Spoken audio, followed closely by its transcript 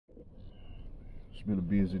It's been a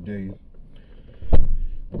busy day.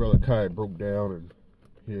 Brother Kai broke down and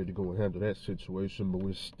he had to go and handle that situation, but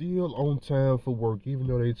we're still on time for work, even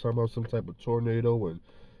though they talking about some type of tornado and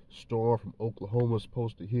storm from Oklahoma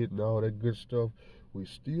supposed to hit and all that good stuff. We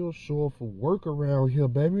still show up for work around here,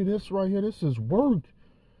 baby. This right here, this is work.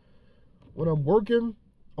 When I'm working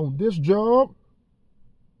on this job,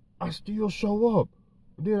 I still show up.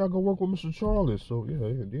 Then I go work with Mr. Charlie. So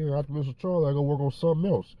yeah, then after Mr. Charlie, I go work on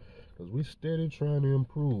something else. Because we steady trying to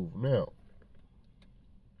improve. Now,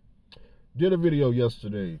 did a video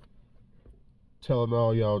yesterday telling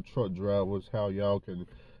all y'all truck drivers how y'all can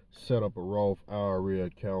set up a Roth IRA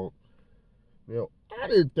account. Now, I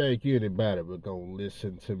didn't think anybody was going to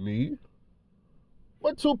listen to me.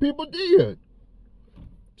 But two people did.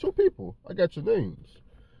 Two people. I got your names.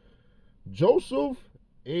 Joseph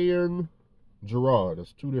and Gerard.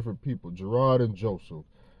 That's two different people. Gerard and Joseph.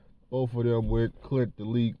 Both of them clicked the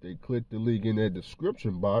link. They clicked the link in their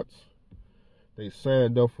description box. They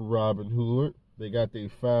signed up for Robinhood. They got their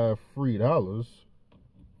 $5 free.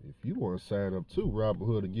 If you want to sign up too,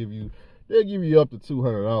 Robinhood they'll give you up to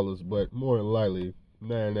 $200, but more than likely,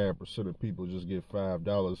 99% of people just get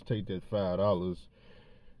 $5. Take that $5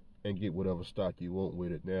 and get whatever stock you want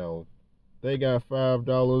with it. Now, they got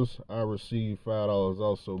 $5. I received $5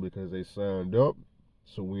 also because they signed up.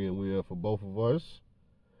 So win-win for both of us.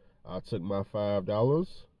 I took my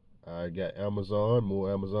 $5. I got Amazon,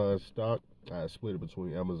 more Amazon stock. I split it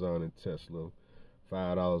between Amazon and Tesla.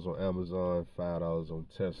 $5 on Amazon, $5 on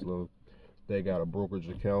Tesla. They got a brokerage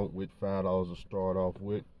account with $5 to start off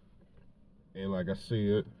with. And like I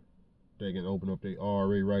said, they can open up their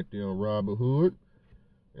RA right there on Robinhood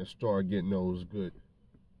and start getting those good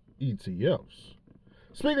ETFs.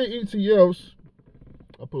 Speaking of ETFs,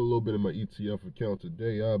 I put a little bit in my ETF account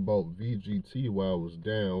today. I bought VGT while I was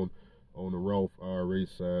down on the Roth IRA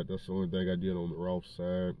side. That's the only thing I did on the Roth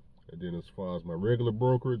side. And then as far as my regular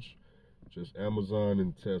brokerage, just Amazon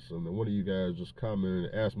and Tesla. And one of you guys just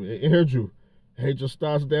commented and asked me, hey, Andrew, ain't your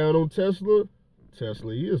stocks down on Tesla?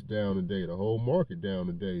 Tesla is down today. The whole market down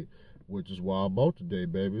today, which is why I bought today,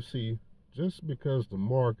 baby. See, just because the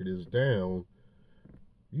market is down,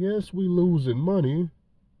 yes, we losing money.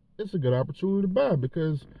 It's a good opportunity to buy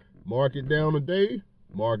because market down today,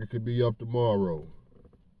 market could be up tomorrow.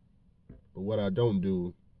 But what I don't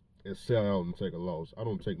do is sell out and take a loss. I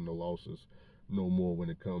don't take no losses no more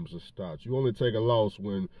when it comes to stocks. You only take a loss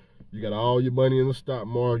when you got all your money in the stock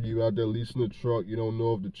market, you out there leasing a truck, you don't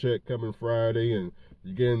know if the check coming Friday, and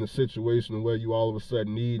you get in a situation where you all of a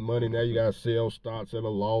sudden need money. Now you got to sell stocks at a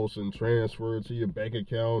loss and transfer it to your bank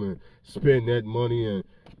account and spend that money. And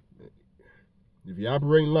if you're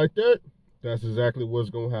operating like that, that's exactly what's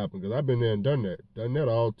going to happen. Because I've been there and done that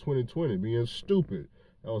all 2020, being stupid.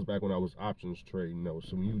 That was back when I was options trading, though.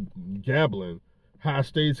 So when you gambling, high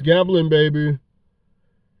stakes gambling, baby.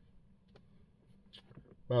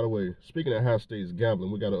 By the way, speaking of high stakes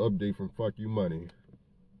gambling, we got an update from Fuck You Money.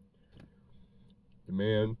 The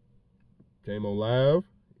man came on live.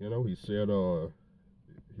 You know, he said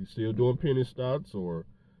he's still doing penny stocks, or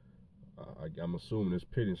I'm assuming it's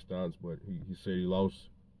penny stocks, but he said he lost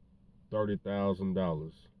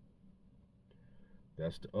 $30,000.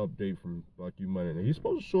 That's the update from Fuck You Money. Now, he's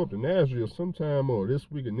supposed to show up to Nashville sometime or this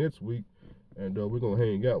week or next week, and we're going to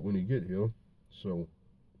hang out when he get here. So,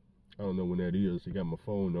 I don't know when that is. He got my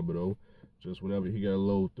phone number, though. Just whenever he got to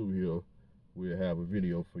load through here, we'll have a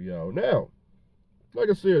video for y'all. Now, like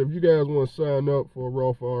I said, if you guys want to sign up for a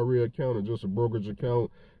Roth IRA account or just a brokerage account,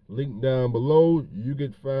 link down below. You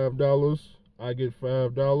get $5. I get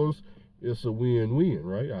 $5. It's a win-win,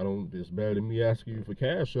 right? It's better than me asking you for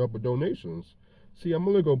cash up or donations. See, I'm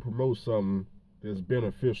only going to promote something that's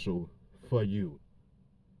beneficial for you.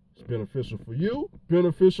 It's beneficial for you,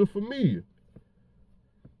 beneficial for me.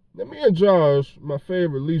 Now, me and Josh, my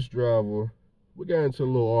favorite lease driver, we got into a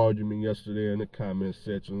little argument yesterday in the comment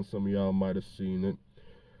section. Some of y'all might have seen it.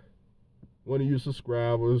 One of you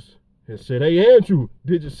subscribers had said, hey, Andrew,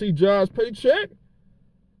 did you see Josh's paycheck?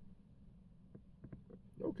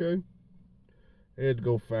 Okay. I had to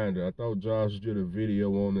go find it. I thought Josh did a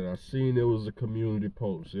video on it. I seen it was a community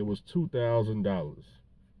post. It was $2,000.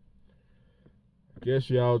 I guess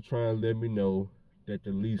y'all trying to let me know that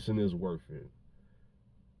the leasing is worth it.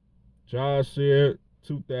 Josh said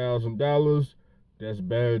 $2,000. That's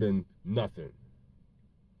better than nothing.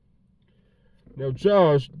 Now,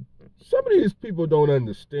 Josh, some of these people don't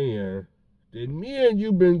understand that me and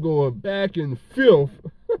you been going back and forth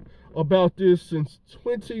about this since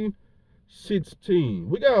 2016.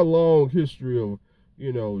 We got a long history of,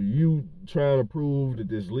 you trying to prove that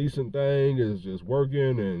this leasing thing is just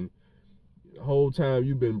working, and The whole time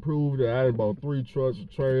you've been proved that I done bought 3 trucks, a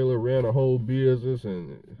trailer, ran a whole business,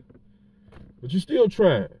 but you're still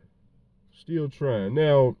trying. Still trying.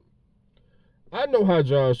 Now, I know how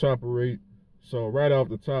Josh operate. So right off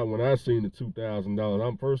the top, when I seen the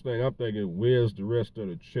 $2,000, first thing I'm thinking, where's the rest of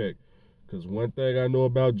the check? Because one thing I know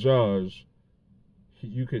about Josh,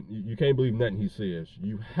 you can't believe nothing he says.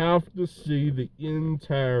 You have to see the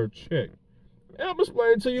entire check. And I'm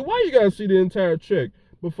explaining to you why you gotta see the entire check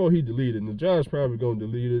before he delete it. And Josh probably gonna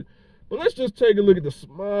delete it. But let's just take a look at the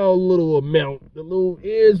small little amount, the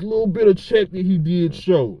little bit of check that he did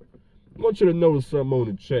show. I want you to notice something on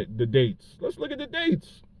the check, the dates. Let's look at the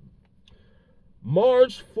dates.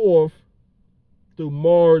 March 4th through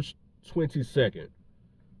March 22nd.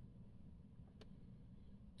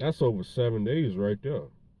 That's over 7 days right there.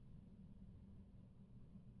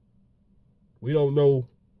 We don't know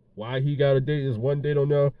why he got a date. There's one date on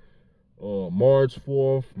there. March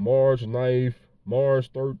 4th, March 9th,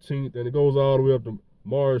 March 13th, and it goes all the way up to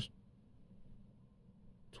March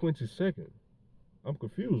 22nd. I'm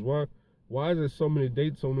confused. Why is there so many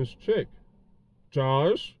dates on this check?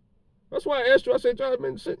 Josh? That's why I asked you. I said, Josh,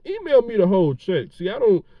 man, email me the whole check. See, I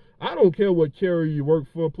don't care what carrier you work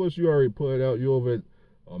for. Plus, you already put it out. You're over at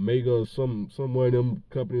Omega or some one of them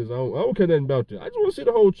companies. I don't care nothing about that. I just want to see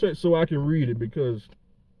the whole check so I can read it, because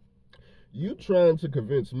you trying to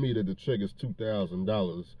convince me that the check is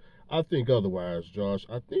 $2,000. I think otherwise, Josh.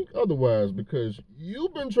 I think otherwise, because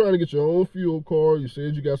you've been trying to get your own fuel card. You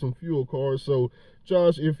said you got some fuel cards. So,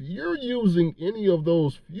 Josh, if you're using any of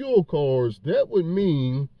those fuel cards, that would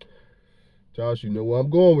mean, Josh, you know where I'm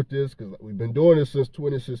going with this, because we've been doing this since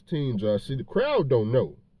 2016, Josh. See, the crowd don't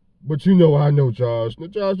know. But you know I know, Josh. Now,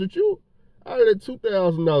 Josh, did you, out of that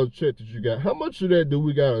 $2,000 check that you got, how much of that do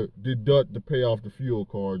we got to deduct to pay off the fuel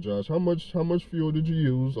card, Josh? How much fuel did you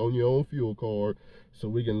use on your own fuel card so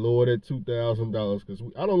we can lower that $2,000? Because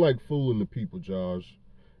I don't like fooling the people, Josh.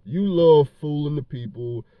 You love fooling the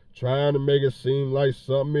people, trying to make it seem like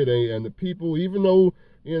something it ain't. And the people, even though,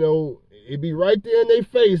 you know, it be right there in their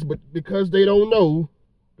face, but because they don't know,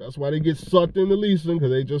 that's why they get sucked into leasing,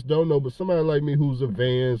 because they just don't know. But somebody like me who's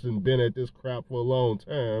advanced and been at this crap for a long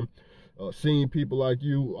time, seeing people like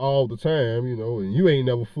you all the time, you know, and you ain't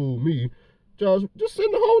never fooled me, Josh, just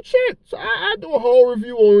send the whole check. So I do a whole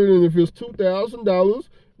review on it, and if it's $2,000,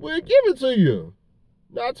 we'll give it to you.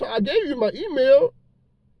 Now, I gave you my email,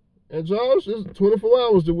 and Josh, it's 24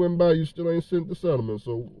 hours that went by, you still ain't sent the settlement.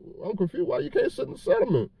 So I'm confused why you can't send the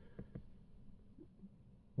settlement.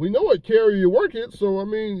 We know what carrier you work at, so I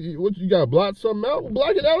mean, what you got to block something out? Well,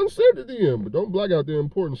 block it out and send it to him, but don't block out the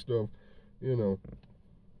important stuff, you know.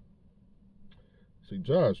 See,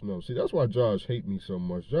 Josh, no, see, that's why Josh hate me so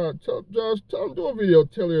much. Josh, tell him, do a video,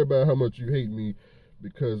 tell everybody how much you hate me,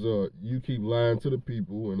 because you keep lying to the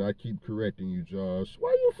people and I keep correcting you, Josh.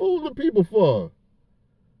 Why you fooling the people for?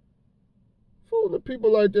 Fooling the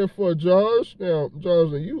people like that for, Josh? Now,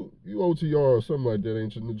 Josh, you OTR or something like that,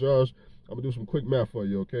 ain't you? Now, Josh, I'm going to do some quick math for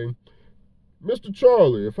you, okay? Mr.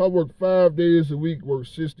 Charlie, if I work 5 days a week, work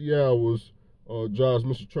 60 hours, Josh,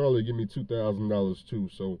 Mr. Charlie give me $2,000 too.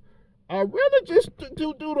 So I'd rather just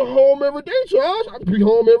do the home every day, Josh. I'd be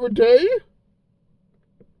home every day.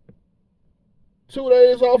 2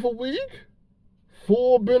 days off a week.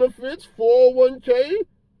 Full benefits, 401k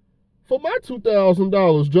for my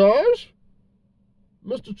 $2,000, Josh.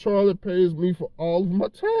 Mr. Charlie pays me for all of my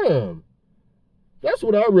time. That's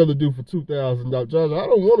what I'd rather do for $2,000, Josh. I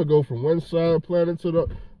don't want to go from one side of the planet to the.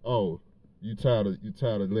 Oh, you tired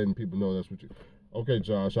of letting people know that's what you. Okay,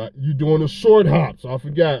 Josh, you doing a short hop. So I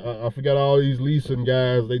forgot all these leasing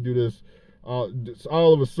guys. They do this.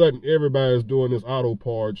 All of a sudden, everybody's doing this auto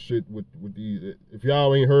parts shit with these. If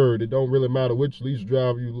y'all ain't heard, it don't really matter which lease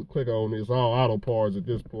driver you click on. It's all auto parts at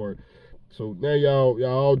this point. So now y'all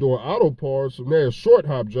all doing auto parts. So now it's short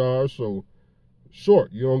hop, Josh. So.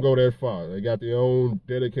 Short, you don't go that far. They got their own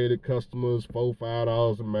dedicated customers, $4,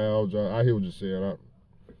 $5 a mile. Josh, I hear what you're saying.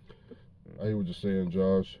 I hear what you're saying,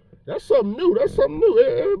 Josh. That's something new. That's something new.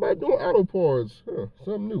 Everybody doing auto parts. Huh,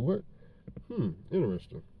 something new. What?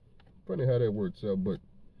 Interesting. Funny how that works out, but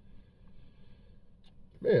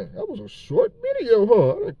man, that was a short video,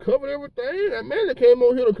 huh? I covered everything. That man that came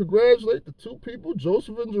on here to congratulate the 2 people,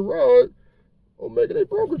 Joseph and Gerard, on making a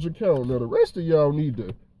brokerage account. Now the rest of y'all need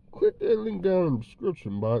to click that link down in the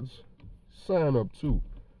description box. Sign up too.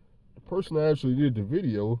 The person I actually did the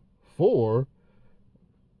video for,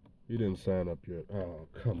 he didn't sign up yet. Oh,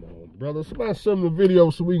 come on, brother. Somebody send him the video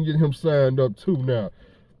so we can get him signed up too now.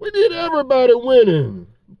 We need everybody winning.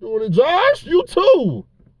 Doing it, Josh? You too.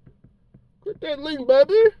 Click that link,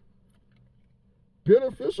 baby.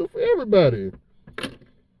 Beneficial for everybody.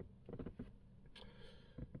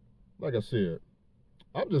 like I said,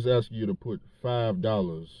 I'm just asking you to put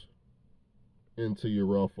 $5 into your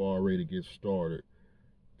Roth IRA to get started.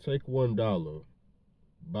 Take $1,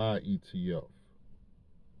 buy ETF.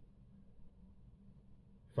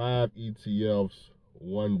 5 ETFs,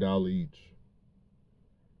 $1 each.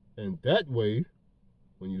 And that way,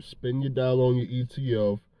 when you spend your dollar on your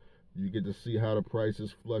ETF, you get to see how the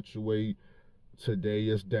prices fluctuate. Today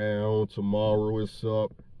it's down, tomorrow it's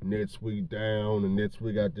up, next week down, and next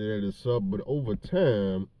week after that it's up. But over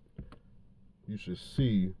time, you should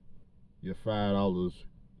see your $5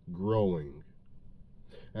 growing.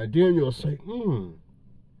 And then you'll say,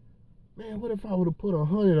 man, what if I would have put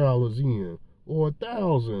 $100 in, or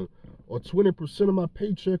 $1,000, or 20% of my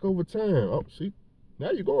paycheck over time? Oh, see,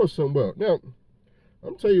 now you're going somewhere. Now,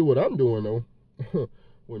 I'm telling you what I'm doing though.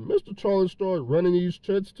 When Mr. Charlie started running these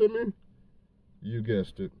checks to me, you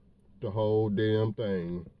guessed it, the whole damn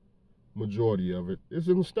thing, majority of it, is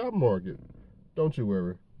in the stock market. Don't you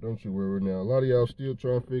worry. Don't you worry. Now, a lot of y'all still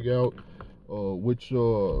trying to figure out which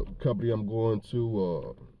company I'm going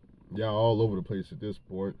to. Y'all all over the place at this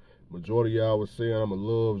point. Majority of y'all was saying I'm a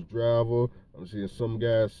Love's driver. I'm seeing some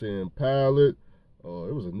guys saying pilot.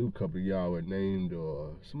 It was a new company y'all had named.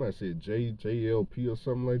 Somebody said JLP or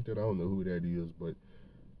something like that. I don't know who that is, but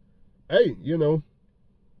hey, you know,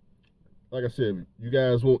 like I said, you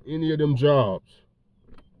guys want any of them jobs,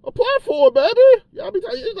 apply for it, baby. Y'all be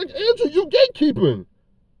like, Andrew, you gatekeeping.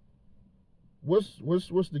 What's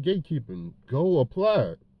the gatekeeping? Go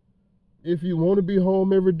apply. If you want to be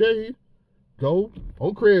home every day, go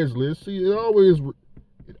on Craigslist. See, it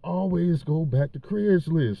always go back to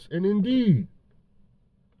Craigslist. And Indeed,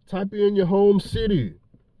 type in your home city,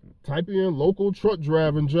 type in local truck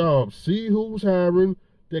driving jobs, see who's hiring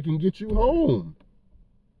that can get you home.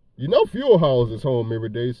 You know fuel haulers is home every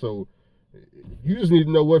day, so you just need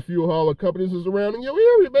to know what fuel hauler companies is around in your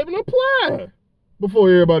area, baby, and apply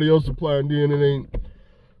before everybody else apply. And then it ain't.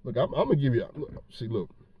 Look, I'm gonna give you. See,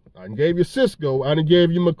 look, I done gave you Cisco, I done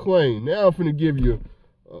gave you McLean. Now I'm finna give you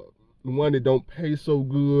the one that don't pay so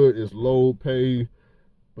good. It's low pay,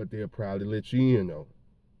 but they'll probably let you in though,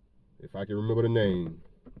 if I can remember the name.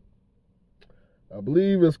 I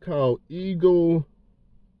believe it's called Eagle.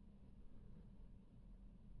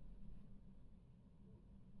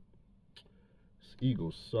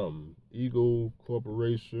 Eagle something. Eagle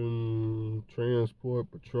Corporation,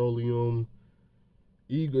 Transport, Petroleum.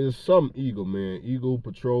 Eagle is some Eagle, man. Eagle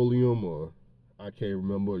Petroleum, or I can't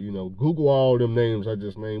remember. You know, Google all them names I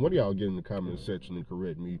just named. What do y'all get in the comment section and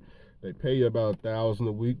correct me? They pay you about $1,000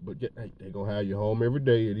 a week, but hey, they gonna have you home every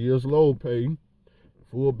day. It is low pay,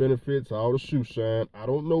 full benefits, all the shoe shine. I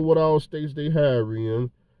don't know what all states they hire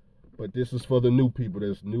in, but this is for the new people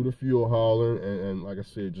that's new to fuel hauling. And like I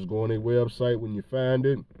said, just go on their website. When you find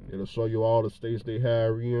it, it'll show you all the states they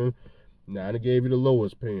hire in. Now, I done gave you the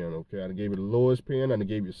lowest paying, okay? I done gave you the lowest paying. I done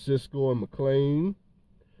gave you Cisco and McLean.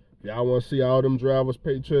 If y'all want to see all them drivers'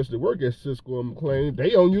 paychecks that work at Cisco and McLean,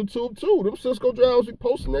 they on YouTube too. Them Cisco drivers be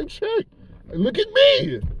posting their check. Hey, look at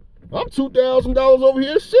me. I'm $2,000 over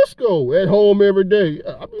here at Cisco, at home every day.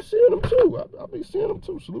 I be seeing them too. I be seeing them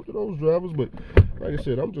too. Salute to those drivers. But like I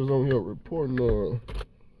said, I'm just on here reporting,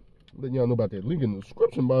 letting y'all know about that link in the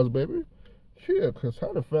description box, baby. Yeah, because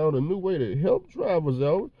I done found a new way to help drivers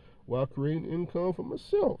out while creating income for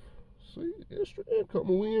myself. See, extra income,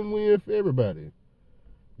 win-win for everybody.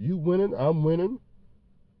 You winning, I'm winning.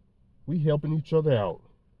 We helping each other out.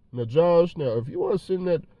 Now, Josh, if you want to send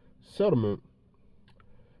that settlement,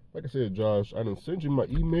 like I said, Josh, I done sent you my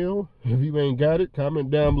email. If you ain't got it,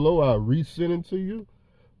 comment down below. I'll resend it to you.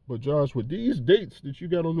 But, Josh, with these dates that you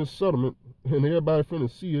got on this settlement, and everybody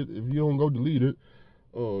finna see it if you don't go delete it,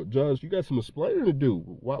 Josh, you got some explaining to do.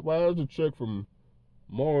 Why is the check from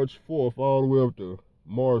March 4th all the way up to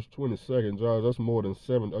March 22nd, Josh? That's more than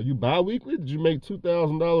 7. Are you bi-weekly? Did you make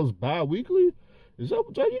 $2,000 bi-weekly? Is that,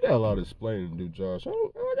 Josh, you got a lot of explaining to do, Josh.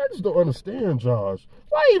 I just don't understand, Josh.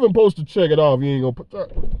 Why even supposed to check it off? You ain't gonna put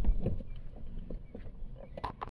that.